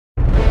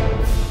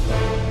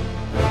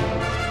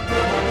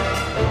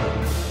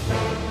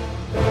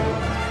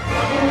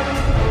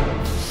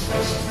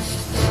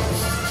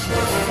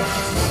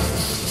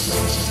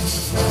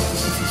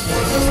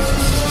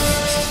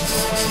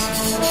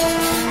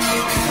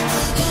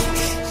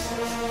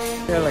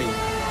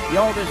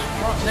the oldest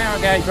narrow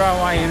gauge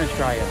railway in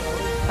Australia.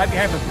 Hope you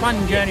have a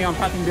fun journey on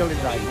Puffing Builder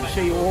today. We'll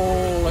see you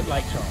all at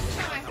Lakeside.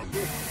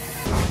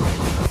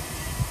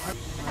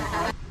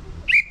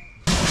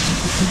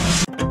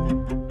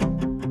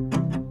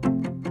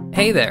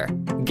 Hey there!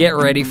 Get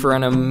ready for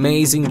an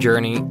amazing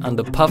journey on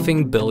the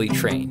Puffing Billy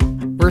train.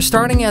 We're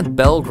starting at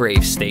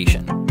Belgrave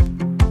station.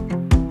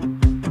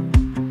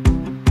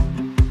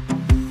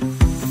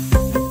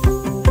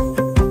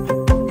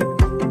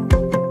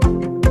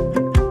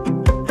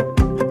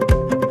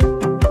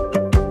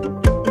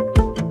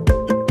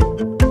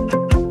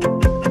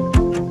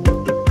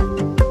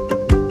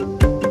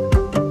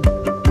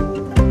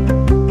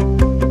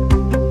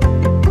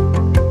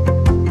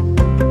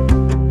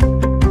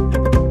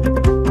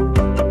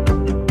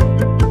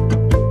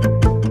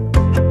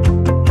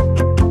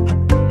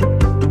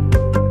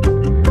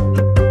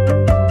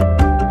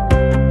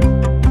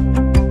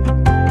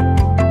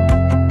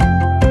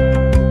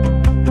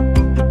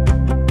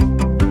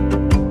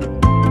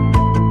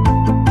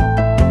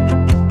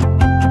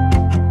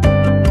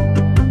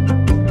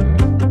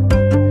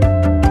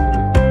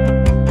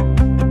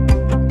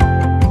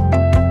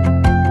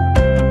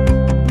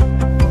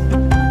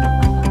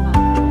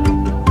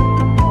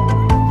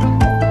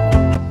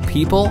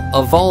 People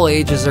of all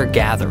ages are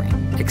gathering,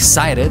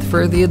 excited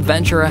for the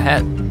adventure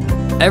ahead.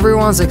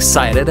 Everyone's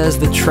excited as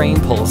the train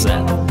pulls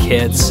in.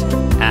 Kids,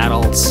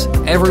 adults,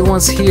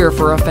 everyone's here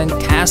for a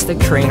fantastic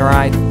train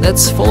ride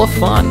that's full of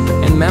fun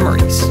and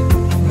memories.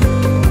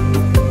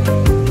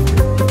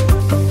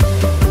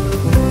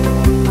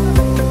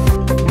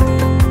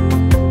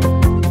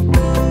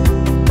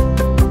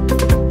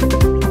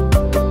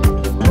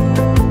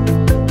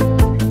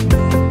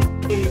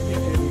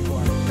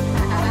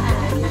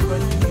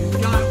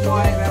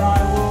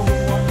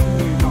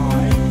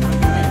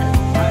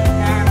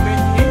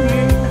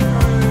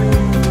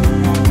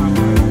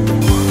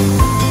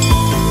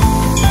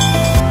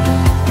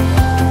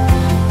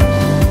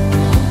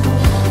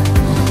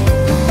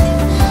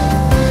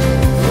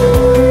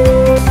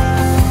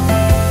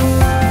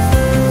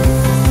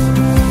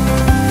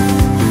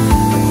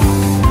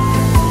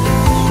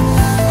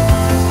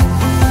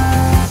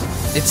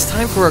 It's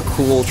time for a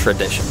cool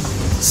tradition,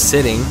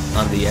 sitting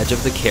on the edge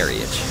of the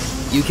carriage.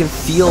 You can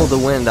feel the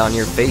wind on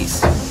your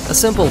face, a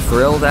simple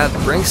thrill that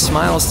brings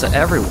smiles to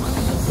everyone.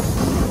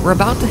 We're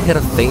about to hit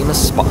a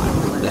famous spot,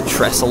 the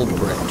Trestle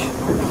Bridge,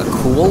 a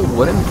cool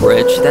wooden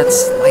bridge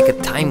that's like a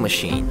time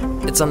machine.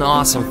 It's an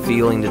awesome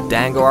feeling to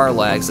dangle our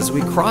legs as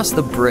we cross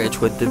the bridge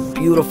with the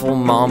beautiful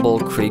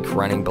Menzies Creek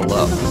running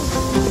below.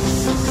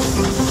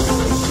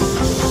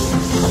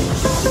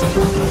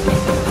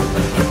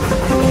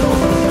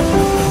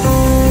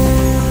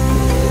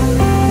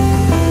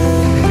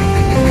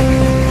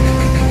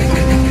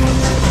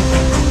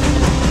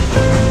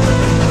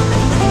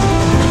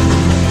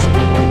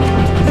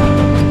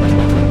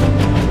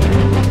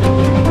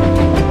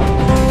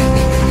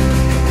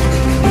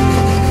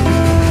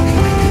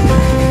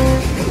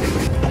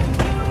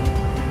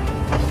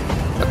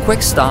 A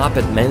quick stop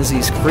at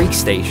Menzies Creek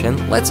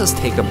station lets us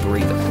take a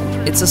breather.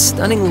 It's a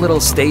stunning little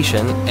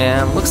station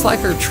and looks like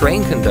our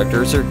train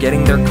conductors are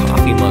getting their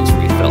coffee mugs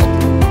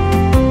refilled.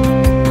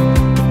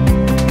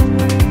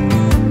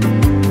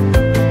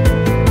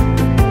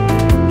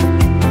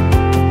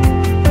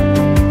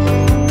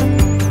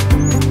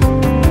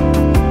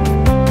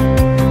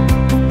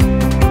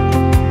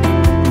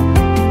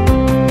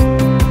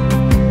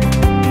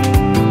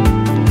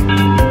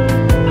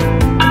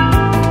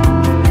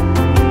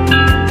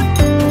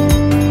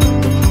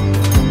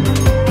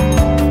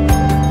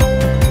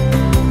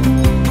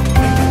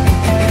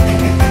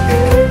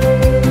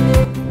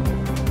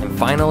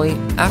 Finally,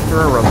 after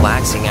a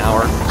relaxing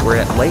hour, we're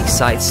at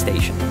Lakeside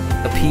Station,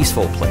 a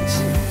peaceful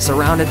place,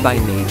 surrounded by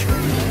nature,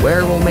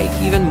 where we'll make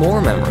even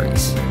more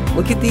memories.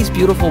 Look at these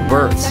beautiful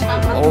birds,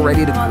 all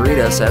ready to greet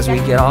us as we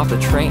get off the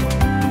train.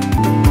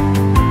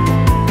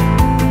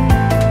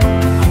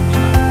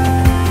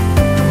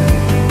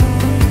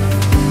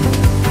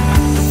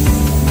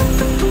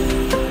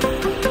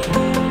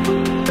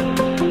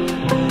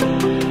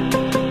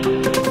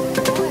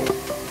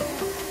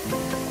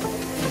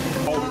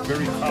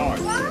 Very tight,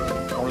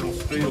 or it'll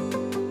steal.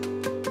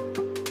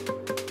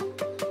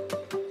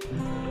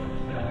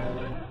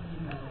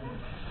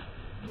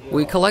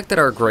 We collected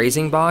our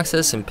grazing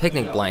boxes and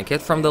picnic blanket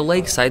from the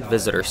Lakeside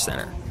Visitor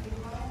Center.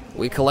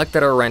 We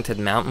collected our rented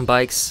mountain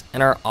bikes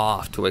and are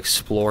off to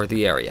explore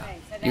the area.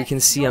 You can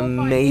see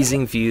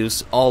amazing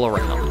views all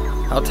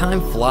around. How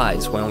time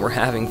flies when we're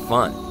having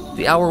fun.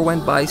 The hour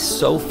went by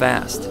so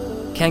fast.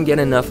 Can't get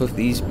enough of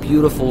these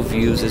beautiful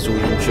views as we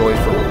enjoy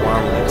for 1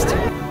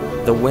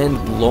 last. The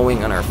wind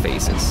blowing on our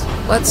faces.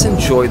 Let's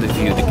enjoy the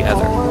view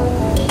together.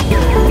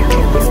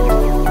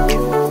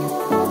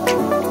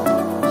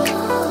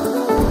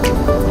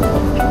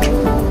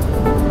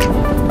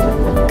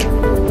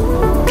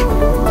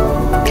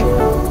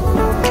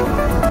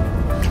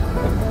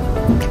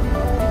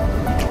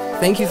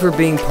 Thank you for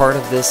being part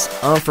of this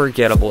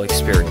unforgettable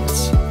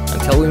experience.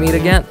 Until we meet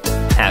again,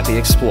 happy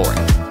exploring.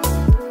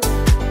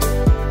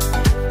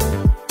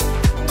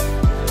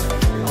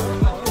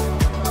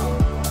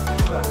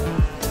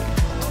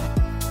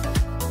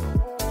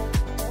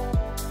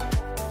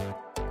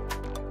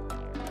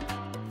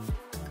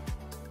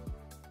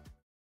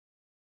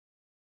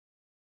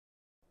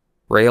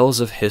 rails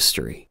of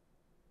history,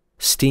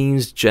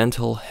 steam's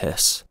gentle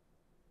hiss,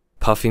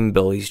 Puffing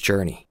Billy's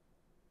journey,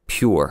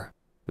 pure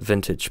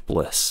vintage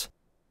bliss.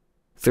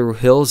 Through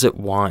hills it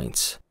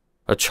winds,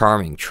 a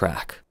charming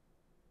track,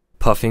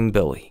 Puffing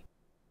Billy,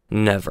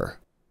 never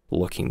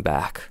looking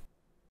back.